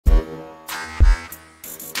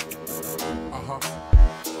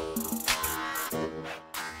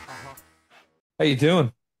How you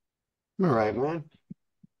doing? All right, man.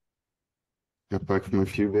 Got back from a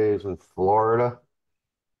few days in Florida.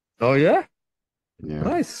 Oh yeah, Yeah,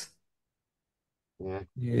 nice. yeah.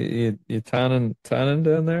 You tanning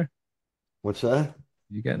down there? What's that?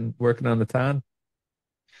 You getting working on the tan?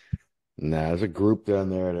 Nah, there's a group down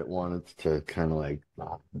there that wanted to kind of like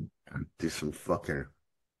do some fucking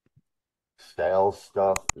sales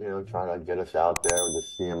stuff, trying to get us out there with the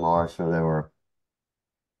CMR. So they were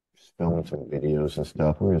just filming some videos and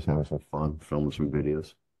stuff. We were just having some fun, filming some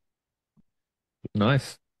videos.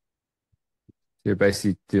 Nice. You're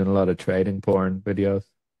basically doing a lot of trading porn videos.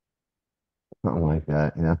 Something like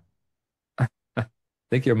that, yeah. I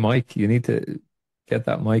think your mic, you need to get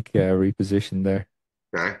that mic repositioned there.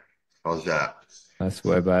 Okay. How's that? That's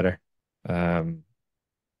way better. Um,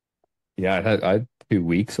 yeah, I had 2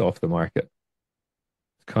 weeks off the market.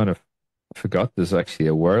 Kind of forgot there's actually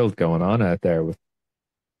a world going on out there with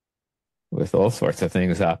all sorts of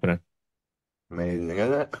things happening. Amazing,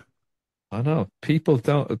 isn't it? I know people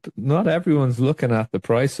don't, not everyone's looking at the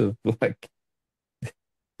price of like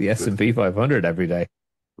the S&P 500 every day.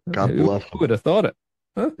 God Who bless would them. have thought it?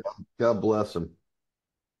 Huh? God bless them.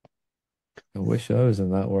 I wish I was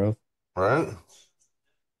in that world. Right?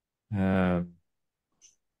 Um,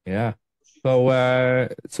 yeah.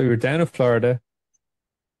 So you're down in Florida,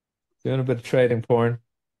 doing a bit of trading porn.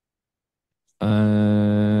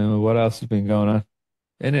 What else has been going on?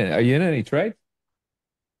 Are you in any trade?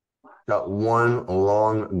 Got one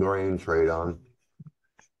long grain trade on.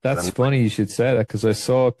 That That's I'm funny you should say that because I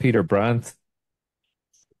saw Peter Brandt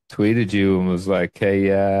tweeted you and was like, "Hey,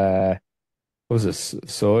 what was it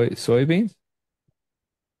soybeans?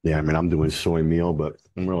 Yeah, I mean, I'm doing soy meal, but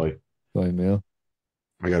Soy meal?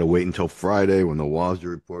 I got to wait until Friday when the WASD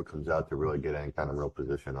report comes out to really get any kind of real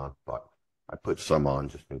position on. But I put some on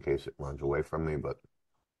just in case it runs away from me. But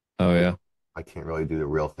Oh you yeah, know, I can't really do the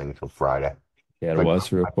real thing until Friday. yeah, it Like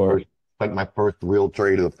was a my report. first, like my first real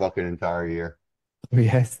trade of the fucking entire year. Oh,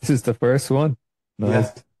 yes, this is the first one.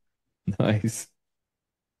 Nice, Yeah, nice.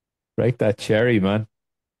 Break that cherry, man.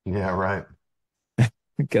 yeah, right.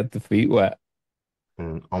 Get the feet wet.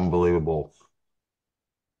 An unbelievable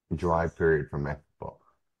dry period for me.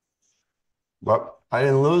 But I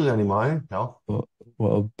didn't lose any money. No, Well,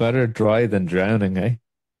 well, better dry than drowning, eh?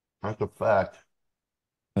 that's a fact.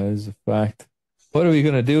 That is a fact. What are we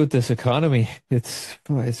gonna do with this economy? It's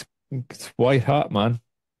white hot, man.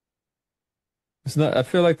 It's not. I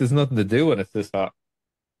feel like there's nothing to do when it's this hot.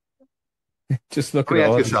 Just look Let at me ask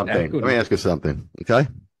all you these something. Let me equities. ask you something. Okay.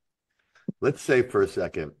 Let's say for a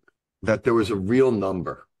second that there was a real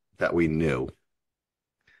number that we knew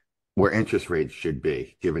where interest rates should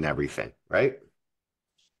be given everything, right?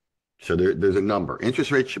 So there's a number.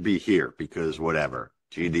 Interest rates should be here because whatever,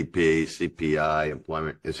 GDP, CPI,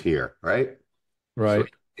 employment is here, right? So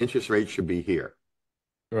Right, interest rates should be here.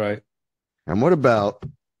 right. And what about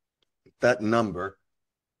that number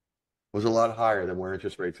was a lot higher than where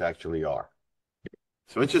interest rates actually are?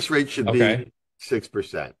 So interest rates should Okay. be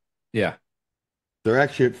 6%. Yeah, They're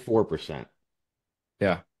actually at 4%.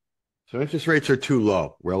 yeah. So interest rates are too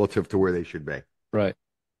low relative to where they should be. Right.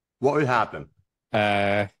 What would happen?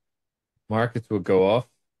 Uh, Markets would go off,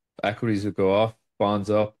 equities would go off, bonds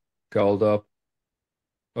up, gold up.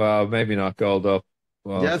 Well, maybe not gold up.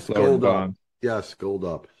 Well, Yes, slower than gold up. bonds. Yes, gold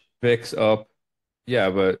up. VIX up. Yeah,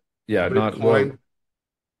 but yeah, not well. Bitcoin,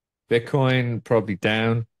 Bitcoin probably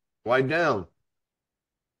down. why down?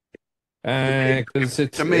 To me, Because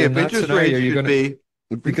it's to me, in if that interest scenario, rates should be,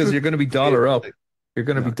 if because interest you're gonna be rates should be dollar up. at You're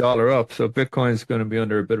gonna be yeah, dollar up, so Bitcoin's gonna be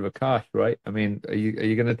under a bit of a cosh, right? I mean, are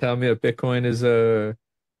you gonna tell me that Bitcoin is a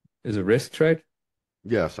risk trade?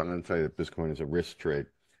 yes, I'm going to tell you that Bitcoin is a risk trade.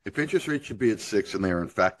 If interest rates should be at 6 and they are in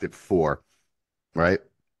fact at 4, right?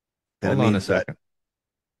 Then it Hold on a means that second.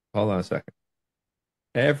 Hold on a second.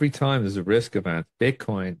 Every time there's a risk event,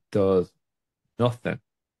 Bitcoin does nothing.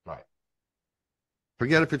 right.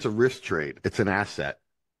 Forget if it's a risk trade; it's an asset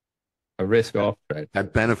A risk off trade. Yeah.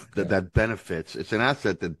 that benefits. It's an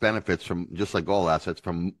asset that benefits from just like all assets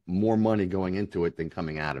from more money going into it than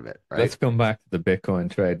coming out of it, right? Let's come back to the Bitcoin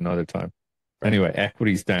trade another time. Right. Anyway,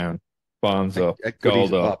 equities down, bonds up,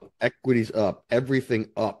 Equities gold up, up, equities up, everything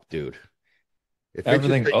up, dude.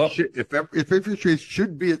 everything up. If interest rates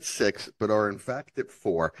should be at 6 but are in fact at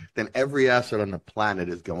 4, then every asset on the planet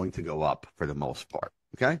is going to go up for the most part.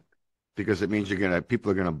 Okay, because it means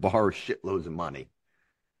people are gonna borrow shitloads of money.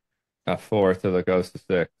 A four till it goes to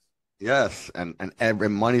six. Yes, and every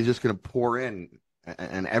money's just gonna pour in,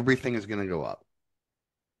 and everything is gonna go up.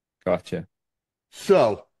 Gotcha.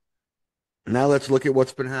 So now let's look at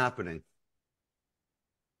what's been happening.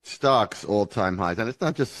 Stocks all-time highs, and it's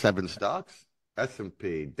not just seven stocks.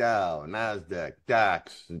 S&P, Dow, Nasdaq,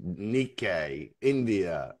 DAX, Nikkei,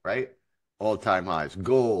 India, right? All-time highs.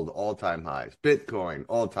 Gold, all-time highs. Bitcoin,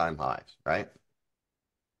 all-time highs, right?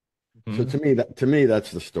 So Mhm. to me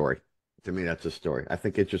that's the story. To me that's the story. I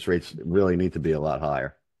think interest rates really need to be a lot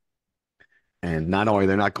higher. And not only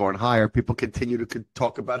they're not going higher, people continue to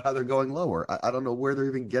talk about how they're going lower. I don't know where they're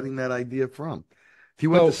even getting that idea from.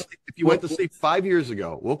 Well, If you went well, to sleep 5 years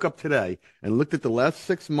ago, woke up today and looked at the last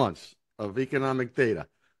 6 months of economic data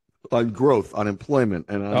on growth, on employment,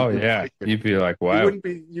 and on oh yeah, inflation, you'd be like, you wow, wouldn't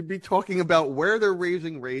be you'd be talking about where they're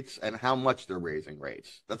raising rates and how much they're raising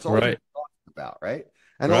rates. That's all you'd right, be talking about, right?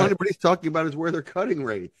 And all right. anybody's talking about is where they're cutting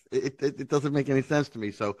rates. It doesn't make any sense to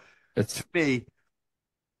me. So to It's me,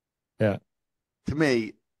 yeah. to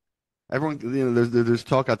me, everyone, there's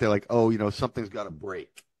talk out there like, oh, something's got to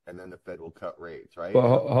break, and then the Fed will cut rates, right? Well,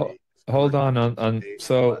 And nobody, hold commercial on real on. estate,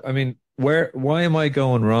 So I mean, why am I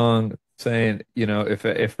going wrong saying,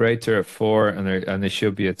 if rates are at 4 and they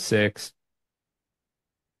should be at 6?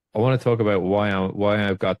 I want to talk about why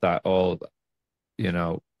I've got that all,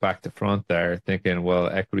 back to front there, thinking, well,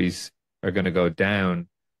 equities are going to go down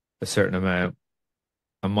a certain amount.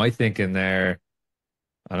 Am I thinking there?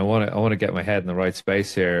 And I want to get my head in the right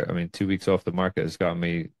space here. I mean, 2 weeks off the market has got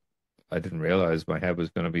me. I didn't realize my head was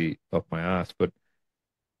going to be up my ass. But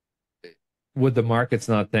would the markets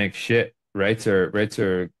not think, shit, rates are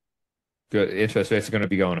good, interest rates are going to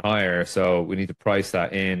be going higher, so we need to price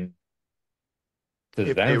that in to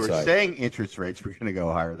the if they were downside? saying interest rates were going to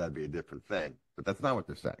go higher, that'd be a different thing. But that's not what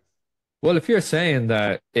they're saying. Well, if you're saying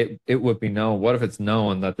that it would be known, what if it's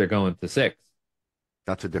known that they're going to 6?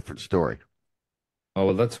 That's a different story. Oh,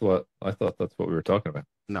 well, that's what I thought. That's what we were talking about.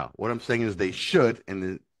 No, what I'm saying is they should, in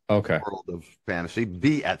the Okay. world of fantasy,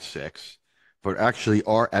 be at six, but actually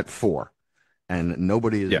are at four. And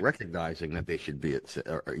nobody is Yeah. recognizing that they should be at six.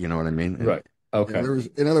 You know what I mean? Right. Okay.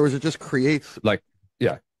 In other words, it just Like,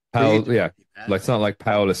 yeah, creates Powell. Yeah, man. like it's not like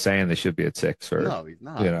Powell is saying they should be at 6, or No, he's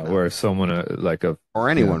not. No. where someone like a Or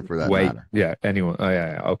anyone for that wait. matter. Yeah. Anyone. Oh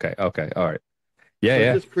yeah. Yeah. Okay. Okay. All right. Yeah. But it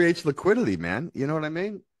Yeah. just creates liquidity, man. You know what I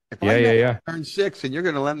mean? If I Yeah. know Yeah. I Yeah. earn six and you're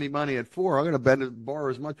going to lend me money at four, I'm going to borrow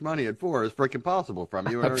as much money at four as freaking possible from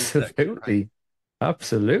you and earn six. Right? Absolutely.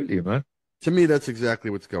 Absolutely, man. To me, that's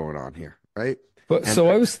exactly what's going on here, right? But And so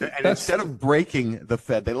I was instead of breaking the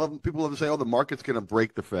Fed, people love to say, "Oh, the market's going to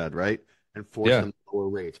break the Fed, right?" And force yeah. them to lower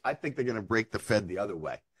rates. I think they're going to break the Fed the other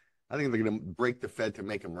way. I think they're going to break the Fed to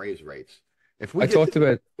make them raise rates. If we I get talked to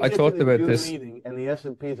about we I get to talked the about June this. meeting and the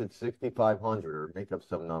S&P is at 6,500 or make up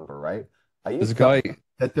some number, right? Are you There's a telling guy me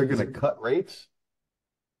that they're going there's to a, cut rates?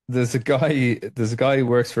 there's a guy who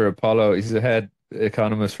works for Apollo. He's the head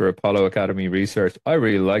economist for Apollo Academy Research. I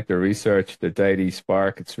really like their research, their daily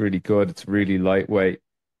spark. It's really good. It's really lightweight.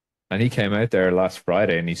 And he came out there last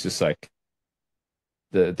Friday and he's just like,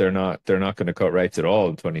 they're not going to cut rates at all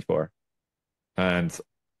in 24. And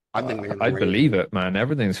I think they're going to I raise believe it, man.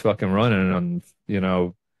 Everything's fucking running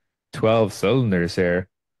on, 12 cylinders here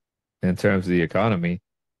in terms of the economy.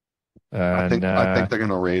 And I think they're going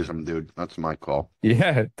to raise them, dude. That's my call.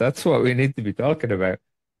 yeah, that's what we need to be talking about.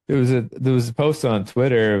 There was a post on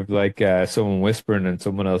Twitter of like someone whispering and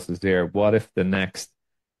someone else is there. What if the next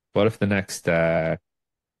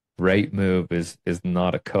rate move is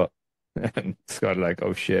not a cut? And it's kind of like,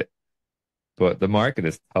 oh shit. But the market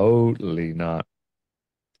is totally not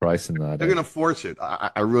pricing that They're in. going to force it.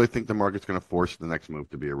 I really think the market's going to force the next move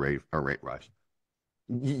to be a rate rise.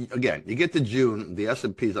 Again, you get to June, the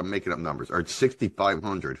S&Ps, I'm making up numbers, are at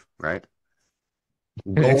 6,500, right?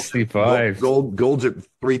 Sixty-five. Gold's at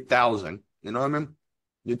 3,000. You know what I mean?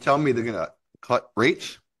 You tell me they're gonna cut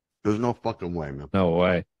rates? There's no fucking way, man. No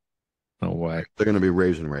way. No way. They're gonna be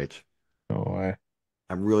raising rates. No way.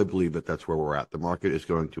 I really believe that that's where we're at. The market is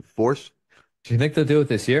going to force. Do you think they'll do it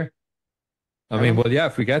this year? I I mean, don't. well, yeah,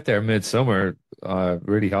 if we get there midsummer,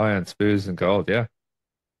 really high on SPOs and gold, yeah,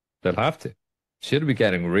 they'll have to. Should be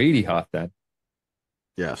getting really hot then.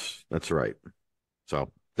 Yes, that's right.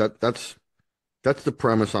 So that's the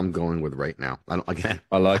premise I'm going with right now. I don't again.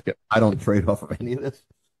 I like it. I don't trade off of any of this.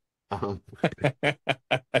 Um,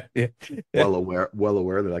 Yeah. Yeah. well aware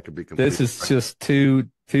that I could be This completely is right. just two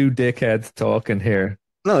dickheads talking here.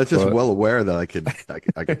 No, it's just But well aware that I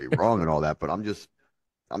could be wrong and all that, but I'm just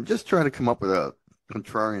trying to come up with a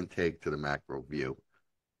contrarian take to the macro view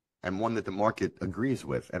and one that the market agrees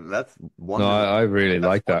with, and no, I really that's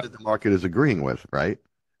like one that. that the market is agreeing with, right?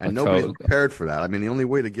 I And nobody's totally, prepared for that. I mean, the only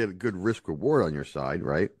way to get a good risk reward on your side,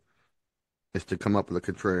 right, is to come up with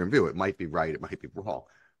a contrarian view. It might be right, it might be wrong,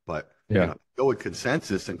 but yeah. go with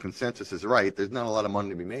consensus, and consensus is right. There's not a lot of money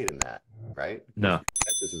to be made in that, right?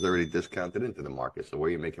 Because No, This is already discounted into the market. So where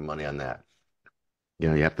are you making money on that? You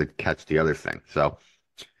have to catch the other thing. So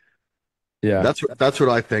Yeah, that's what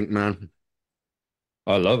I think, man.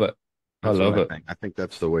 I love it. I That's what love I it. think. I think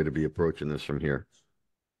that's the way to be approaching this from here.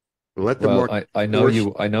 Let the Well, market I know force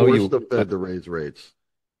you. I know force you. the Fed to raise rates.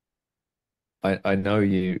 I know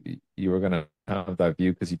you were gonna have that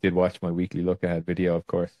view because you did watch my weekly look ahead video, of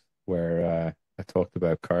course, where I talked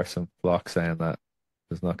about Carson Block saying that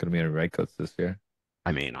there's not going to be any rate cuts this year.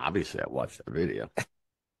 I mean, obviously, I watched that video.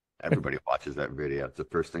 Everybody watches that video. It's the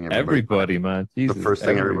first thing everybody, Everybody, man, the Jesus, first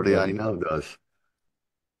thing everybody I everybody. know does.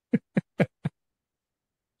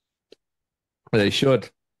 They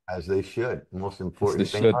should, As they should. Most as they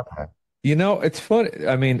important thing should. on there. It's funny.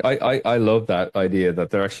 I mean, I love that idea that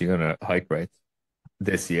they're actually going to hike rates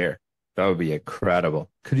this year. That would be incredible.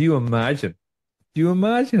 Could you imagine? Do you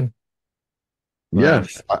imagine, man?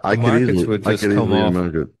 Yes, The markets would I just could come easily off.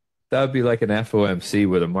 imagine. That would be like an FOMC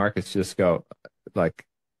where the markets just go like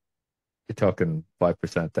you're talking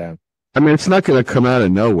 5% down. I mean, it's not going to come out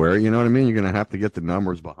of nowhere. You know what I mean? You're going to have to get the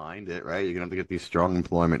numbers behind it, right? You're going to have to get these strong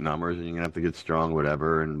employment numbers, and you're going to have to get strong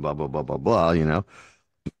whatever, and blah blah blah blah blah.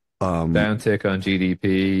 Um, Downtick on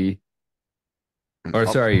GDP. and Or up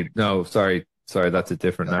sorry, no, sorry, that's a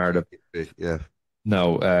different on narrative. GDP. Yeah,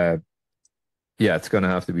 No, yeah, it's gonna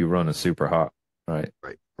have to be running super hot, right?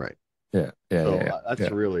 right, right. Yeah, yeah, So yeah, yeah, that's yeah.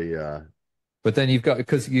 really, But then you've got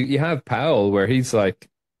because you have Powell where he's like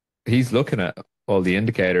he's looking at all the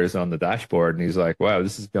indicators on the dashboard and he's like, wow,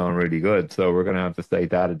 this is going really good. So we're gonna have to stay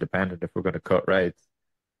data dependent if we're gonna cut rates.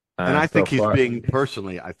 and I And so think he's far, being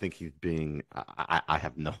personally. I think he's being. I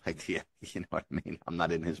have no idea. You know what I mean? I'm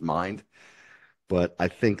not in his mind, but I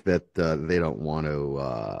think that they don't want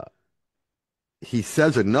to. He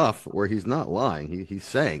says enough where he's not lying. He's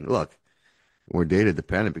saying, look, we're data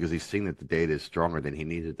dependent because he's seeing that the data is stronger than he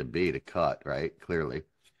needs it to be to cut, right? Clearly.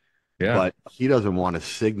 yeah. But he doesn't want to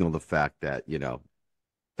signal the fact that,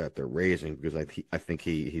 that they're raising because I think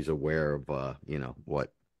he's aware of,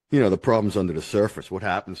 what, the problems under the surface. What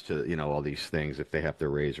happens to, all these things if they have to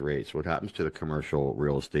raise rates? What happens to the commercial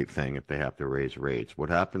real estate thing if they have to raise rates? What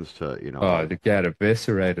happens to, Oh, to get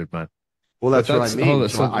eviscerated, man. well, But that's what I that's hold mean. on.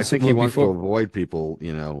 So I think he Well, wants to before avoid people,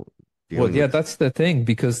 well, dealing yeah, with. that's the thing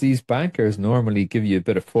because these bankers normally give you a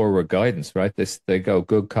bit of forward guidance, right? They go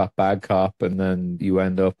good cop, bad cop, and then you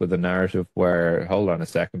end up with a narrative where, hold on a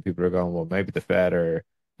second, people are going, well, maybe the Fed are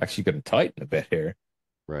actually going to tighten a bit here.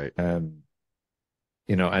 Right. Um,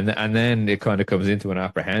 and then it kind of comes into an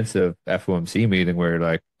apprehensive FOMC meeting where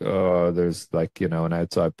like, oh, there's like, an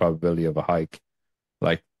outside probability of a hike,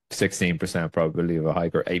 like 16% probability of a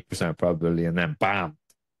hike or 8% probability, and then bam,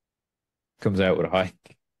 comes out with a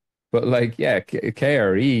hike. But like, yeah,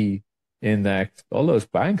 KRE index, all those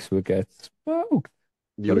banks would get smoked.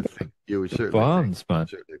 You What would about think, you would the certainly think, bonds, man?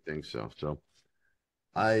 certainly think so. So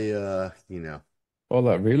I. All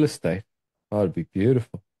that real estate. Oh, it'd be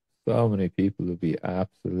beautiful. So many people would be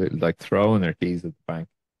absolutely like throwing their keys at the bank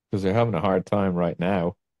because they're having a hard time right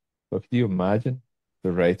now. But can you imagine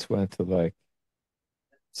the rates went to like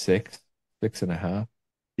six, 6.5?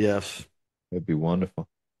 Yes. It'd be wonderful.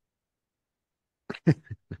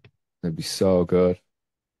 It'd be so good.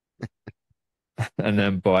 And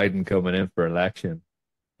then Biden coming in for election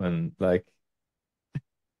and like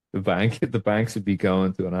the banks would be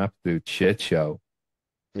going to an absolute shit show.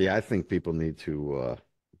 Yeah, I think people need to,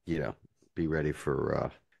 you know, be ready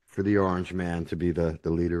for the orange man to be the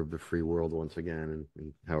leader of the free world once again,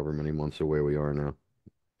 and however many months away we are now,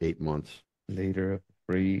 8 months. Leader of the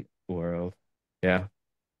free world. Yeah,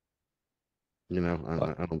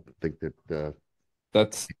 uh, I don't think that,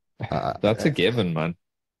 that's that's a uh, given, man.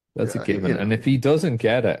 That's a yeah, given. And if he doesn't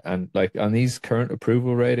get it, and like on these current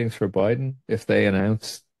approval ratings for Biden, if they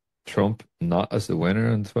announce Trump not as the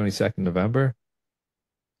winner on 22nd November,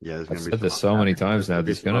 yeah, there's I've gonna be said some this so many unhappy, times now,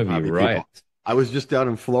 there's some going to be unhappy people. riots. I was just down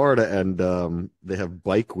in Florida, and they have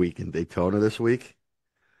Bike Week in Daytona this week,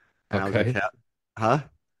 and I was like, Okay. huh?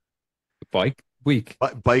 Bike week,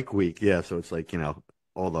 Bike Week, yeah. So it's like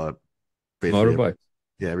all the basically motorbike.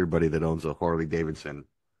 yeah, everybody that owns a Harley Davidson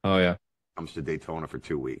Oh, yeah. comes to Daytona for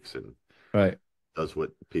 2 weeks and Right. does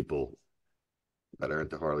what people that are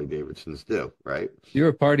into Harley Davidsons do, right? You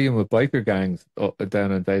were partying with biker gangs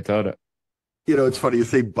down in Daytona. It's funny you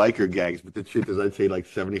say biker gangs, but the truth is, I'd say like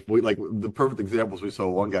 70. Like the perfect examples, we saw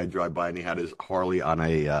one guy drive by and he had his Harley on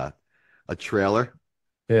a trailer,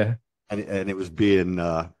 Yeah. and it was being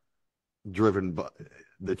driven. By,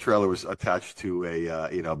 the trailer was attached to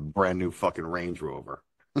a brand new fucking Range Rover.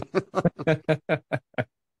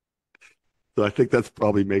 So I think that's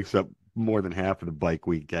probably makes up more than half of the bike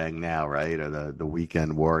week gang now, right? Or the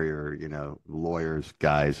weekend warrior, lawyers,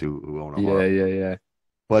 guys who own a Yeah, horror. yeah, yeah.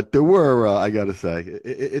 But there were, I gotta say,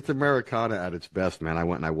 it's Americana at its best, man. I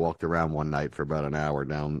went and I walked around one night for about an hour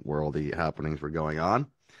down where all the happenings were going on.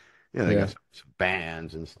 They got Yeah. some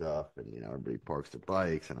bands and stuff, and everybody parks their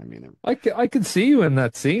bikes, and I mean, I could see you in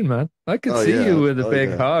that scene, man. I could oh see you yeah, with a oh big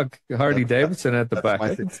yeah. hog, Harley That's that, Davidson at the that's back. my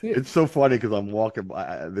I thing. can see it. It's so funny because I'm walking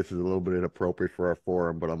by. This is a little bit inappropriate for our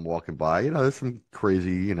forum, but I'm walking by. There's some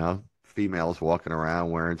crazy, females walking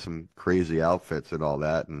around wearing some crazy outfits and all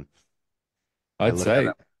that, and I I'd look at say.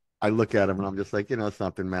 them. I look at them and I'm just like,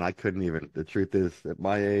 something, man. I couldn't even. The truth is, at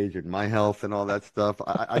my age and my health and all that stuff,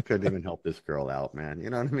 I couldn't even help this girl out, man.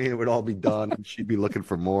 You know what I mean? It would all be done, and she'd be looking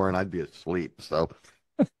for more, and I'd be asleep. So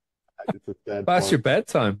it's a sad Past part. your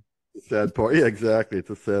bedtime. Sad part. Yeah, exactly. It's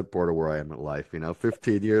a sad part of where I am in life.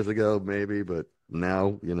 15 years ago, maybe, but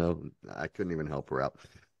now, I couldn't even help her out.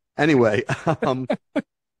 Anyway, um,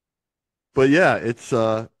 but yeah, it's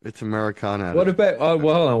Americana at What its about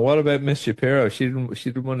well, hold on. What about Miss Shapiro? She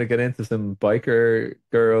didn't want to get into some biker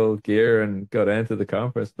girl gear and go down to the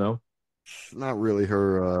conference, no? it's not really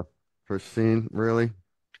her scene, really.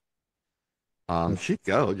 She'd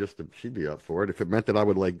go she'd be up for it. If it meant that I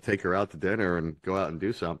would like take her out to dinner and go out and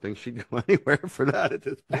do something, she'd go anywhere for that at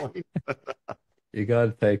this point. You got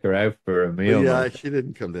to take her out for a But meal, yeah, man. she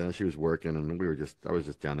didn't come down. She was working, and I was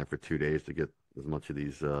just down there for 2 days to get as much of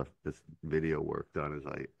this video work done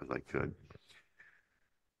as I could.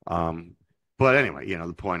 Um, but anyway,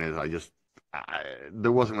 the point is,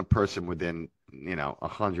 there wasn't a person within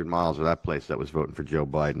 100 miles of that place that was voting for Joe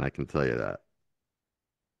Biden. I can tell you that.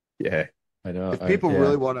 Yeah, I know. If people Yeah,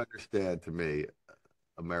 really want to understand, to me,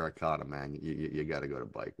 Americana, man, you got to go to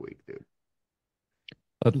Bike Week, dude.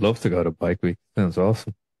 I'd love to go to Bike Week. Sounds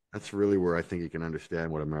awesome. That's really where I think you can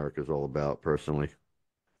understand what America's all about, personally.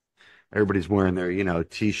 Everybody's wearing their,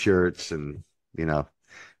 t-shirts and, you know,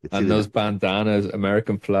 it's And either those bandanas,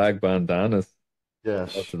 American flag bandanas,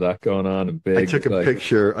 lots yes. of that going on, and big like I took a beards.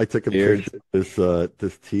 picture of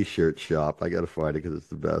this t-shirt shop. I got to find it because it's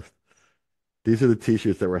the best. These are the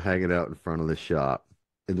t-shirts that were hanging out in front of the shop.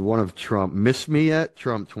 And one of Trump, Miss Me Yet?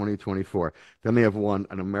 Trump 2024. Then they have an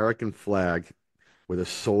American flag with a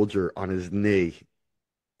soldier on his knee,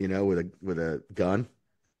 with a gun.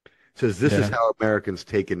 It says, "This is Yeah. how Americans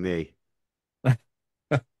take a knee."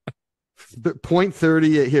 Point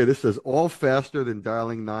 38 here. This says all faster than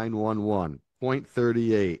dialing 911. Point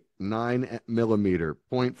 38, 9 millimeter.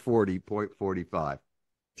 Point 40, point 45.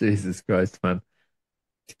 Jesus Christ, man.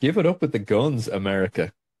 Give it up with the guns,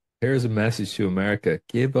 America. Here's a message to America.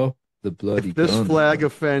 Give up the bloody If this guns, flag man.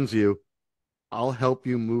 offends you, I'll help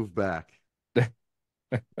you move back.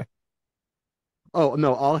 Oh,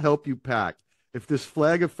 no, I'll help you pack. If this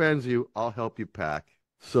flag offends you, I'll help you pack.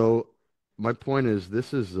 So my point is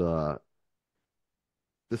this is real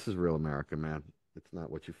America, man. It's not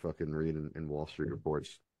what you fucking read in Wall Street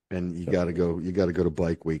reports. And you gotta go to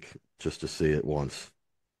Bike Week just to see it once.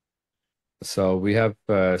 So we have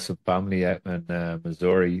some family out in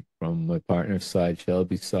Missouri from my partner's side,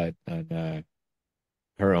 Shelby's side, and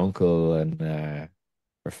her uncle and her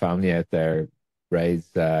family out there raise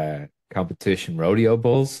competition rodeo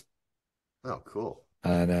bulls, Oh, cool.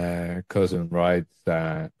 and her cousin rides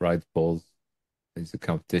bulls. He's a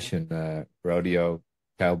competition rodeo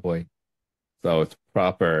cowboy, so it's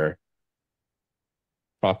proper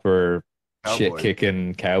shit Cowboy.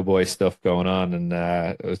 kicking cowboy stuff going on. And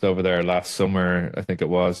it was over there last summer, I think it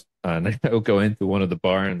was. And I'll go into one of the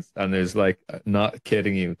barns, and there's like, not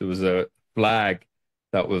kidding you, there was a flag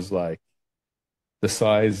that was like the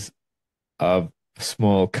size of a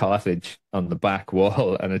small cottage on the back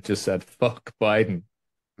wall, and it just said "fuck Biden"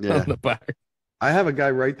 on Yeah. the back. I have a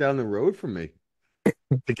guy right down the road from me.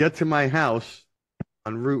 To get to my house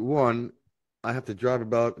on Route 1, I have to drive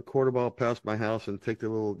about a quarter mile past my house and take the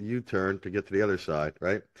little U-turn to get to the other side,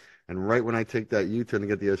 right? And right when I take that U-turn to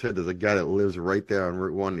get to the other side, there's a guy that lives right there on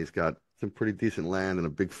Route 1. He's got some pretty decent land and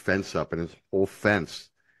a big fence up, and his whole fence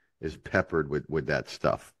is peppered with that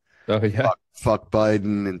stuff. Oh yeah. Fuck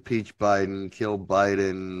Biden, impeach Biden, kill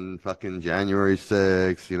Biden, fucking January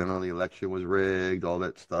 6th, the election was rigged, all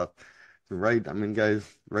that stuff. Right, I mean, guys,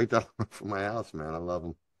 right down from my house, man. I love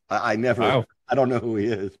him. I never, Wow. I don't know who he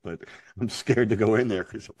is, but I'm scared to go in there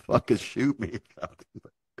because he'll fucking shoot me.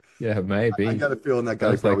 Yeah, I maybe. got a feeling that guy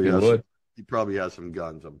Sounds like probably he has some, would. he probably has some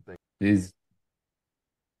guns, I'm thinking. He's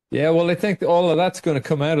Yeah, well, I think all of that's going to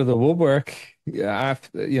come out of the woodwork after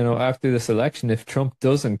this election if Trump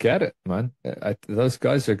doesn't get it, man. Those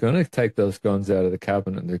guys are going to take those guns out of the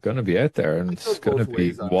cabinet and they're going to be out there, and I go it's going to both be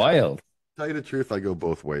ways on that. wild. Tell you the truth, I go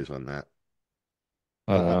both ways on that.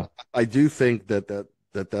 I don't know. I do think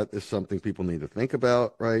that is something people need to think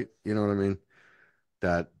about, right? You know what I mean?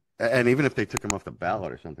 That and even if they took him off the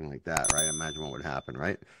ballot or something like that, right? Imagine what would happen,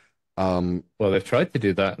 right? Um, Well, they've tried to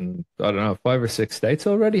do that in, I don't know, 5 or 6 states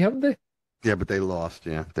already, haven't they? yeah, but they lost.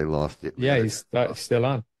 Yeah, they lost it. Yeah, Yeah, they he's that, lost. still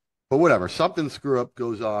on. But whatever, something screw up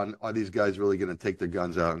goes on. Are these guys really going to take their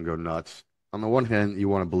guns out and go nuts? On the one hand, you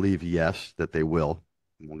want to believe yes that they will.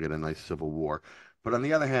 We'll get a nice civil war. But on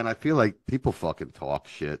the other hand, I feel like people fucking talk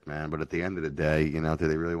shit, man. But at the end of the day, do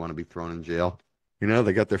they really want to be thrown in jail?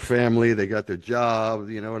 They got their family, they got their job,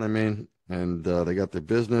 you know what I mean? And they got their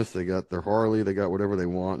business, they got their Harley, they got whatever they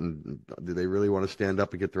want. And do they really want to stand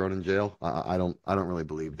up and get thrown in jail? I don't really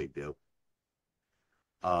believe they do.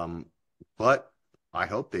 Um, but I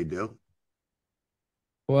hope they do.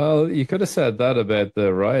 Well, you could have said that about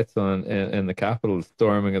the riots in the Capitol,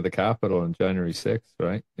 storming of the Capitol on January 6th,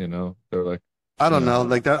 right? They're like, I you don't know, know,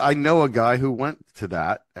 like that. I know a guy who went to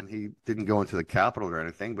that, and he didn't go into the Capitol or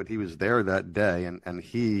anything, but he was there that day, and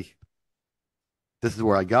he. This is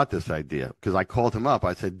where I got this idea because I called him up.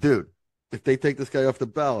 I said, "Dude, if they take this guy off the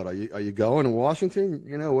ballot, are you going to Washington?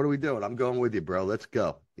 What are we doing? I'm going with you, bro. Let's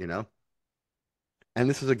go." And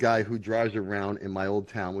this is a guy who drives around in my old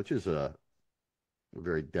town, which is a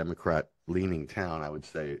very Democrat leaning town, I would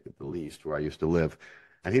say at the least, where I used to live.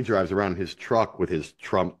 And he drives around in his truck with his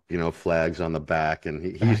Trump, flags on the back, and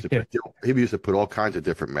he used to yeah, put all kinds of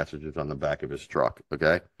different messages on the back of his truck.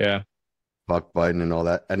 Okay, yeah, fuck Biden and all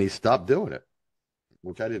that, and he stopped doing it,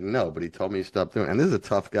 which I didn't know, but he told me he stopped doing it. And this is a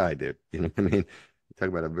tough guy, dude. You know what I mean? You talk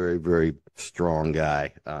about a very, very strong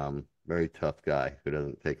guy, very tough guy who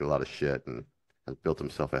doesn't take a lot of shit and has built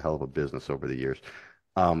himself a hell of a business over the years.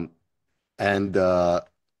 Um, and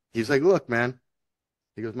he's like, look, man.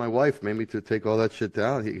 He goes, my wife made me to take all that shit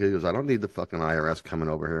down. He goes, I don't need the fucking IRS coming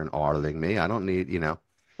over here and auditing me. I don't need,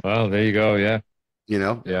 well, there you go. Yeah, you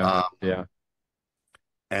know. yeah, yeah,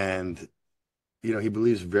 And he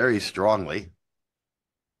believes very strongly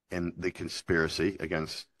in the conspiracy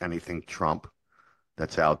against anything Trump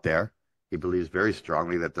that's out there. He believes very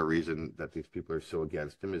strongly that the reason that these people are so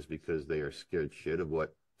against him is because they are scared shit of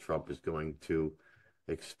what Trump is going to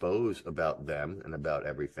expose about them and about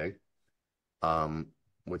everything. Um,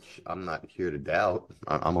 which I'm not here to doubt.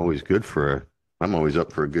 I'm always I'm always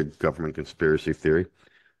up for a good government conspiracy theory.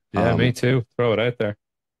 yeah. Um, Me too. Throw it out there.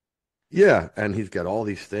 yeah, and he's got all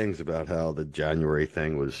these things about how the January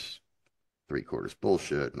thing was three-quarters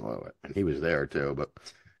bullshit and all that. And he was there too. But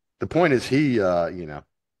the point is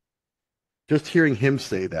just hearing him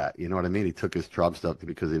say that, you know what I mean? He took his Trump stuff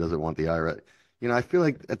because he doesn't want the IRA. I feel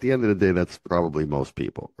like at the end of the day, that's probably most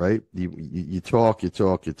people, right? You talk, you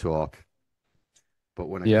talk, you talk. But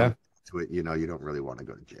when it Yeah. comes to it, you don't really want to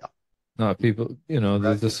go to jail. No, people,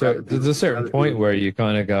 You'd rather there's a you'd certain rather be point with where you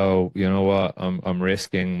kind of go, you know what, I'm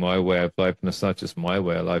risking my way of life, and it's not just my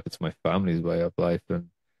way of life, it's my family's way of life, and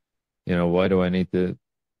why do I need to,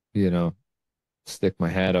 you know, stick my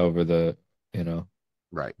head over the, you know,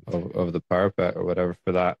 right, over the parapet or whatever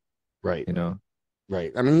for that, right, you know,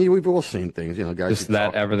 right. I mean, we've all seen things, guys who just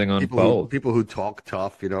let talk, everything people who unfold. people who talk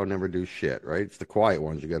tough, never do shit, right? It's the quiet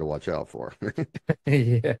ones you got to watch out for.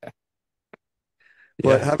 Yeah,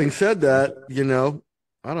 But yeah. having said that,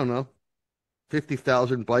 I don't know,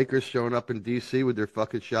 50,000 bikers showing up in DC with their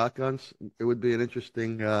fucking shotguns. It would be an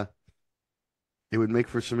interesting. It would make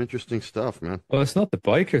for some interesting stuff, man. Well, it's not the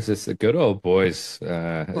bikers, it's the good old boys.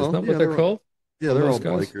 Isn't Well, that what they're called? yeah, All they're those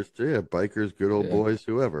all guys? bikers too. Yeah, bikers, good old Yeah, boys,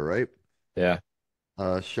 whoever, right? yeah.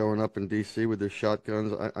 Showing up in DC with their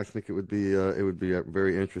shotguns. I think it would be a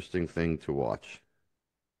very interesting thing to watch.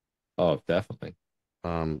 Oh, definitely.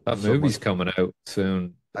 That So movie's much. coming out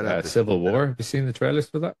soon. I'd have to see Civil that. War. Have you seen the trailers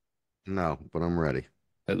for that? No, but I'm ready.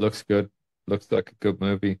 It looks good. Looks like a good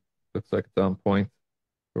movie. Looks like it's on point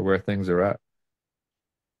for where things are at.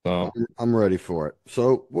 So I'm ready for it.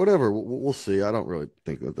 So whatever, we'll see. I don't really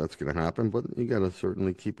think that that's going to happen, but you got to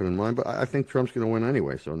certainly keep it in mind. But I think Trump's going to win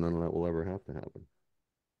anyway, so none of that will ever have to happen.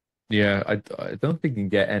 yeah, I don't think you can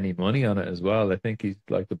get any money on it as well. I think he's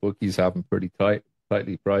like the bookies have him pretty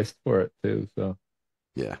tightly priced for it too.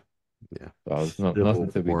 Yeah, yeah. So there's nothing Civil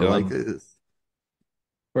to be War, like done. this.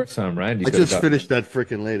 First time round, you I could have just gotten. finished that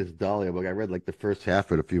freaking latest Dahlia book. I read like the first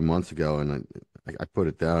half of it a few months ago, and I put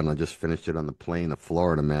it down. I just finished it on the plane to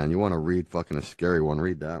Florida, man. You want to read fucking a scary one?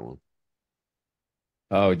 Read that one.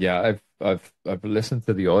 Oh yeah, I've listened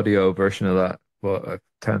to the audio version of that, but I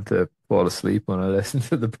tend to fall asleep when I listen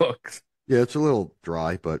to the books. Yeah, it's a little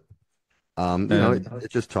dry, but it, Um,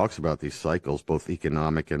 it just talks about these cycles, both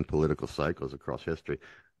economic and political cycles across history.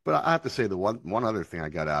 But I have to say the one other thing I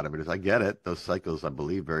got out of it is I get it. Those cycles I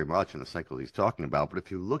believe very much in the cycles he's talking about. But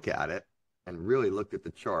if you look at it, and really looked at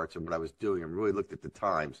the charts and what I was doing and really looked at the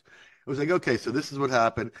times, it was like, okay, so this is what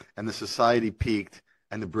happened, and the society peaked,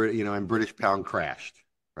 and the and British pound crashed,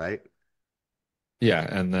 right? Yeah,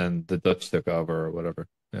 and then the Dutch took over or whatever.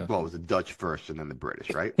 Yeah. Well, it was the Dutch first, and then the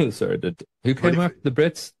British, right? Sorry, who But came if after the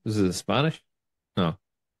Brits? Was it the Spanish? No.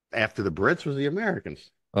 after the Brits was the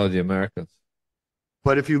Americans. Oh, the Americans.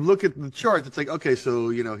 But if you look at the charts, it's like, okay, so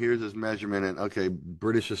here's his measurement, and okay,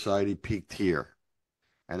 British society peaked here,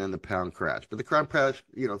 and then the pound crashed. But the pound crashed,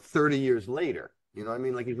 30 years later. You know what I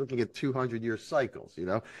mean? Like he's looking at 200-year cycles.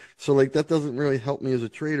 So like that doesn't really help me as a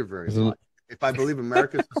trader very much. If I believe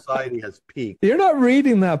American society has peaked, You're not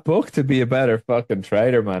reading that book to be a better fucking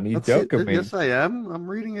trader, man. You let's see. joking me? Yes, I am. I'm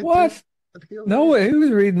reading it to What? feel No very. way.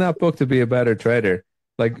 Who's reading that book to be a better trader?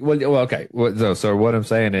 Like, well, okay. So what I'm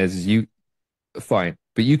saying is you fine,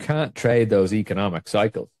 but you can't trade those economic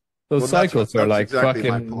cycles. Those Well, that's cycles are that's like exactly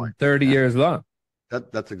my point. fucking 30 Yeah, years long.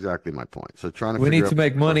 that's exactly my point. So trying to We figure need out to what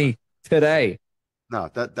make the curve is. money today. No,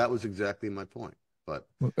 that was exactly my point. But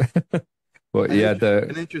But yeah,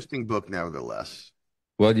 an interesting book nevertheless.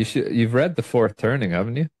 you've read The Fourth Turning,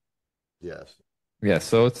 haven't you? Yes. Yeah,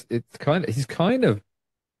 so it's kind of he's kind of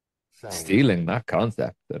Saying it. stealing that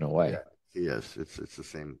concept in a way. Yeah. Yes, it's the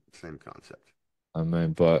same concept. I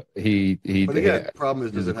mean, but But again, the problem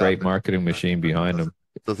is, does there's a it great happen? marketing machine behind Does him.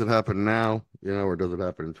 it does it happen now? Or does it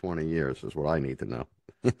happen in 20 years? Is what I need to know.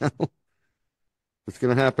 You know, if it's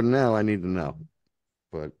going to happen now, I need to know.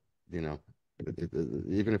 But you know,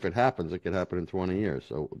 even if it happens, it could happen in 20 years.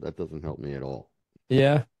 So that doesn't help me at all.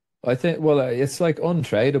 Yeah, I think well, it's like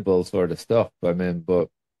untradable sort of stuff. I mean, but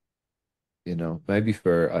maybe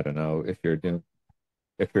for I don't know if you're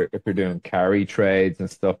doing carry trades and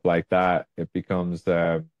stuff like that, it becomes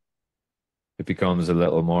a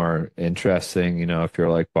little more interesting. If you're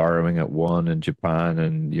like borrowing at one in Japan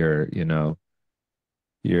and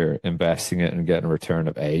you're investing it and getting a return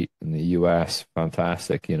of 8 in the US,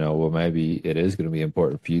 fantastic. Well, maybe it is going to be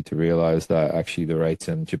important for you to realize that actually the rates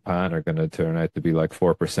in Japan are going to turn out to be like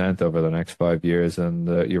 4% over the next 5 years, and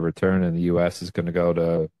your return in the US is going to go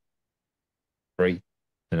to 3.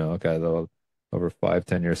 Okay, they'll over 5,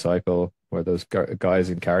 10 year cycle where those guys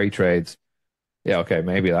in carry trades, yeah, okay,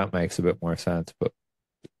 maybe that makes a bit more sense, but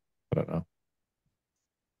I don't know.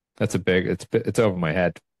 It's over my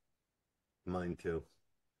head. Mine too.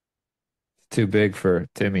 It's too big for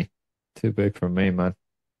Timmy. Too big for me, man.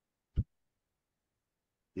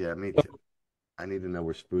 Yeah, me too. I need to know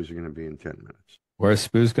where spoos are going to be in 10 minutes. Where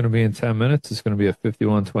Spoo's going to be in 10 minutes? It's going to be at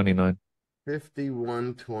 51.29.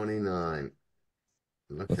 51.29.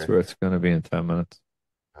 That's Okay. where it's going to be in 10 minutes.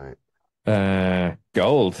 All right.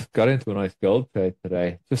 Gold. Got into a nice gold trade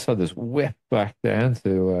today. Just saw this whip back down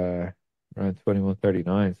to around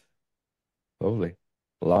 21.39. Lovely.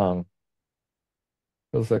 Long.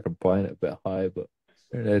 Feels like I'm buying it a bit high, but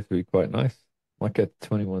turned out to be quite nice. Might get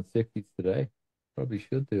 21.60s today. Probably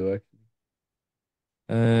should do, actually.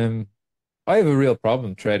 I have a real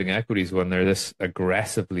problem trading equities when they're this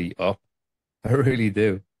aggressively up. I really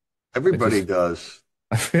do. I Everybody just does.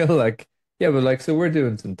 I feel like yeah, but like so we're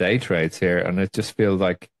doing some day trades here, and it just feels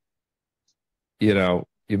like you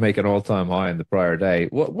make an all-time high in the prior day.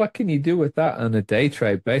 What can you do with that on a day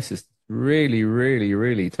trade basis? Really, really,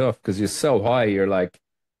 really tough because you're so high. You're like,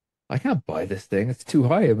 I can't buy this thing. It's too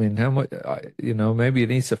high. I mean, how much? Maybe it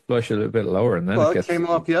needs to flush a little bit lower, and then Well, it it gets. came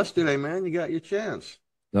off yesterday, man. You got your chance.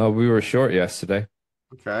 No, we were short yesterday.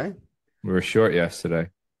 Okay. We were short yesterday,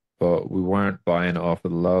 but we weren't buying it off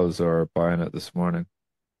of the lows or buying it this morning.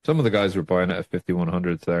 Some of the guys were buying it at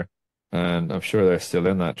 5100s there, and I'm sure they're still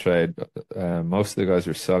in that trade. Most of the guys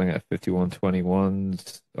were selling it at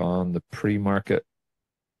 5121s on the pre-market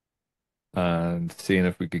and seeing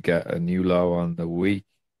if we could get a new low on the week.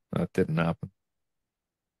 That didn't happen.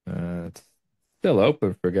 It's still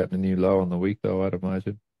open for getting a new low on the week, though, I'd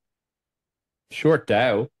imagine. Short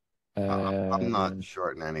Dow, I'm not uh,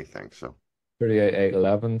 shorting anything, so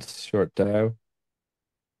 38,811, short Dow,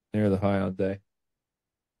 near the high on day.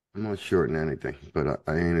 I'm not shorting anything. But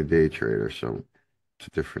I ain't a day trader, so it's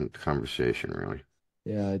a different conversation, really.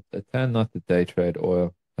 Yeah, I tend not to day trade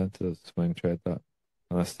oil. I tend to swing trade that.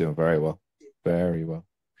 And that's doing very well. Very well.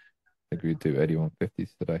 I think we do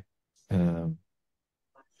 81.50s today. Um,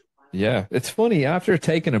 yeah, it's funny. After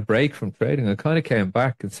taking a break from trading, I kind of came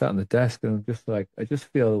back and sat on the desk and I'm just like, I just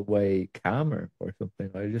feel way calmer or something.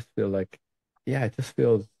 I just feel like, yeah, it just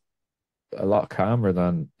feels a lot calmer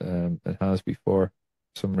than it has before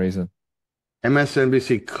for some reason.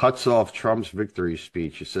 MSNBC cuts off Trump's victory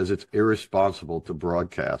speech. It says it's irresponsible to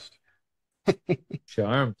broadcast.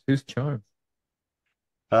 Charmed. Who's charmed?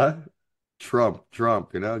 Huh? Trump,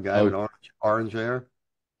 guy with Oh, orange hair.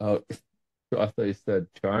 oh, I thought you said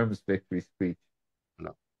Charm's victory speech.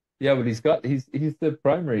 No. Yeah, but he's the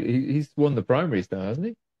primary. He's won the primaries now, hasn't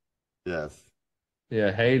he? Yes.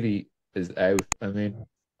 Yeah, Haley is out. I mean,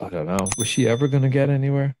 I don't know. Was she ever going to get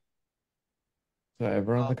anywhere? Is that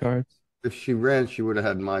ever on the Well, cards? if she ran, she would have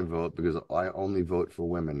had my vote because I only vote for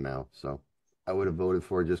women now. So I would have voted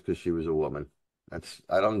for her just because she was a woman.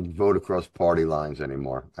 I don't vote across party lines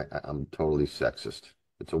anymore. I'm totally sexist.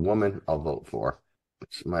 It's a woman, I'll vote for.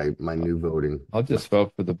 It's my new voting. I'll just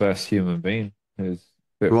vote for the best human being who's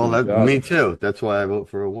fit for Well, the job. me too. That's why I vote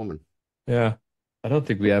for a woman. Yeah. I don't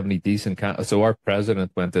think we have any decent So our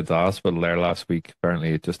president went to the hospital there last week. Apparently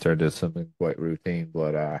it just turned into something quite routine,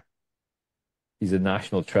 but he's a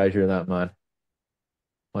national treasure, that man,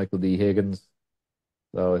 Michael D. Higgins.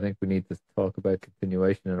 So I think we need to talk about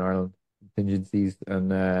continuation in Ireland, contingencies.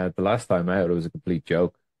 And the last time out, it was a complete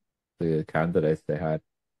joke, the candidates they had.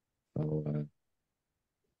 So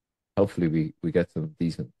hopefully we get some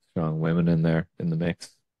decent, strong women in there in the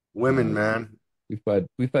mix. Women, Uh, man. we've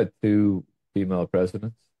had two female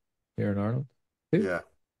presidents here in Ireland. Two. Yeah,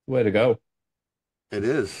 Way to go. it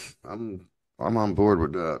is. I'm on board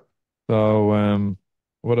with that. So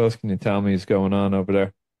what else can you tell me is going on over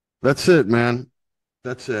there? That's it, man.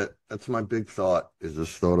 That's it. That's my big thought is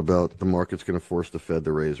this thought about the market's going to force the Fed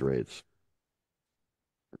to raise rates.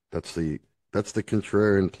 That's the that's the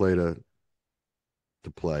contrarian play to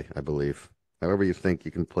play, I believe. However you think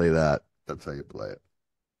you can play that, that's how you play it.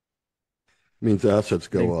 Means assets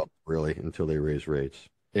I think, go up really until they raise rates.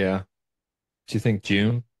 yeah. Do you think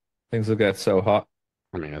June things will get so hot?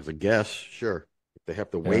 I mean, as a guess, sure. If they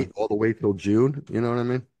have to Yeah, wait all the way till June, you know what I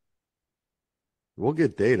mean? We'll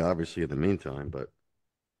get data obviously in the meantime, but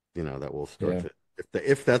that will start yeah, to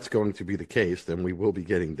if that's going to be the case, then we will be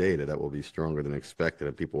getting data that will be stronger than expected,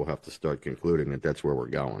 and people will have to start concluding that that's where we're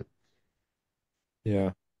going.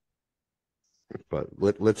 yeah, But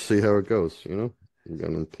let's see how it goes. We got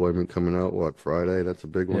unemployment coming out, what, Friday? That's a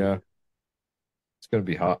big one. yeah. It's gonna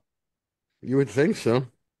be hot. You would think so.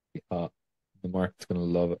 Be hot. The market's gonna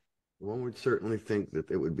love it. One would certainly think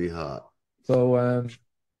that it would be hot. So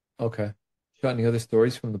okay. Got any other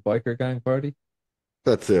stories from the biker gang party?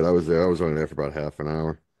 That's it. I was there. I was only there for about half an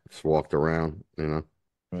hour. Just walked around,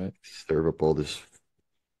 Right. serve up all this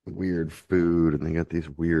weird food, and they got these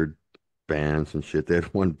weird bands and shit. They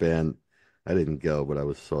had one band. I didn't go, but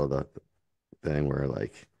I saw the thing where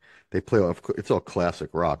like they play off. It's all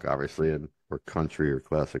classic rock, obviously, and or country or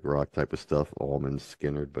classic rock type of stuff. Allman,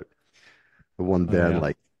 Skinner, but the one Oh band yeah.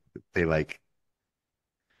 they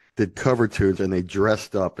did cover tunes and they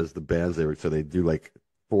dressed up as the bands they were. So they do like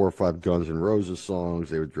 4 or 5 Guns N' Roses songs.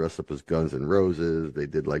 They would dress up as Guns N' Roses. They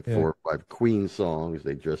did like Yeah. 4 or 5 Queen songs.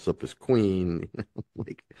 They dress up as Queen.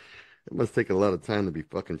 Like it must take a lot of time to be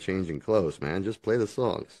fucking changing clothes, man. Just play the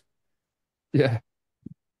songs. Yeah.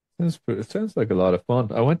 It sounds like a lot of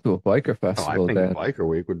fun. I went to a biker Oh, I festival think then. Biker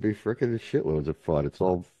Week would be freaking shitloads of fun. It's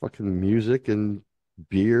all fucking music and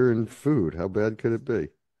beer and food. How bad could it be?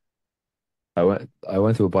 I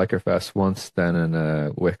went to a biker fest once then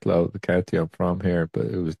in Wicklow, the county I'm from here, but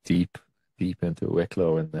it was deep, deep into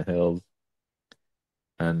Wicklow in the hills.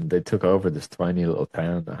 And they took over this tiny little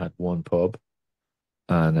town that had one pub.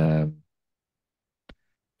 And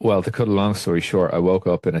well, to cut a long story short, I woke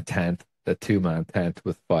up in a tent, a two-man tent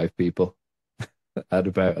with five people at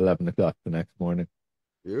about 11 o'clock the next morning.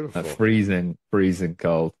 Beautiful. Freezing, freezing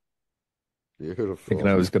cold, thinking Beautiful.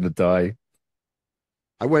 I was going to die.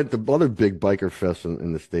 I went the other big biker fest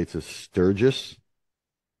in the States is Sturgis,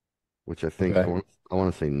 which I think Okay. I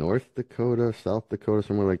want to say North Dakota, South Dakota,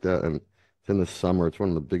 somewhere like that. And it's in the summer. It's one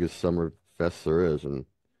of the biggest summer fests there is. And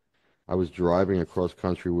I was driving across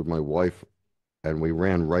country with my wife and we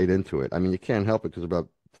ran right into it. I mean, you can't help it because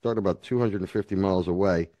start about 250 miles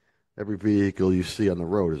away, every vehicle you see on the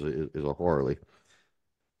road is a Harley.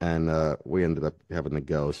 And we ended up having to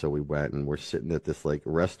go, so we went and we're sitting at this like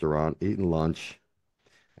restaurant eating lunch,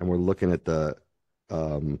 and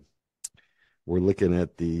um, we're looking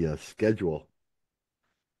at the schedule,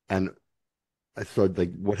 and I saw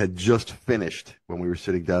like what had just finished when we were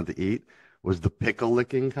sitting down to eat was the pickle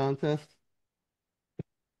licking contest.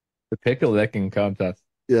 The pickle licking contest.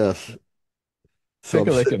 Yes. So I'm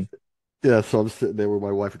Pickle sitting licking. Yeah, so I'm sitting there with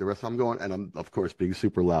my wife at the restaurant. I'm going, and I'm of course being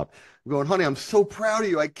super loud. I'm going, honey, I'm so proud of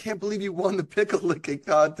you. I can't believe you won the pickle licking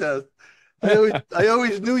contest. I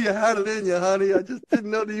always knew you had it in you, honey. I just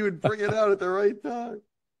didn't know that you would bring it out at the right time.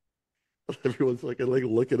 Everyone's like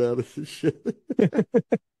looking at us and shit.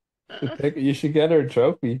 You should get her a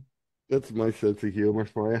trophy. That's my sense of humor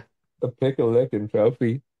for you. A pickle licking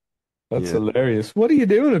trophy. That's Yeah, hilarious. What are you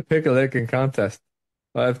doing at pickle licking contest?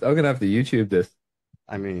 I'm gonna have to YouTube this.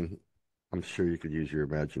 I mean, I'm sure you could use your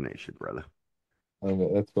imagination, brother.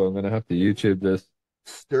 That's what I'm gonna have to YouTube this.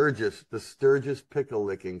 The Sturgis pickle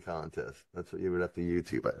licking contest. That's what you would have to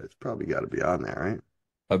YouTube it. It's probably got to be on there, right?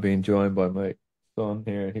 I've been joined by my son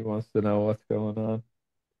here. He wants to know what's going on.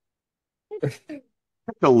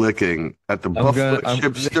 Pickle licking at the I'm gonna. Buffalo I'm.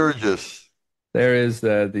 Ship Sturgis. There is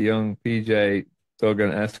the young PJ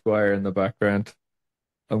Duggan Esquire in the background.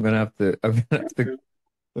 I'm gonna have to. I'm gonna have to.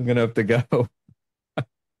 I'm gonna have to go.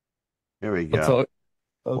 Here we I'll go. talk.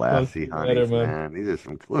 I'll talk to Classy you later, honeys, man. man. These are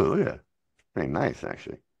some clue. Look at that. Pretty nice,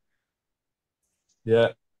 actually.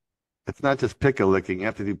 Yeah, It's not just pickle licking. You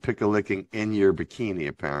have to do pickle licking in your bikini,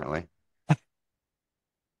 apparently.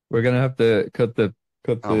 we're gonna have to cut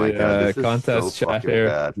Oh my the God, this is so contest chat fucking here.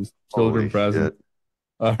 bad. Just children Holy present. shit.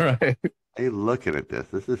 All right. Are you looking at this?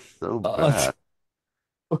 This is so I'll, bad.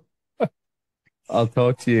 I'll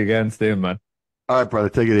talk to you again soon, man. All right, brother,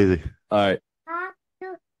 take it easy. All right.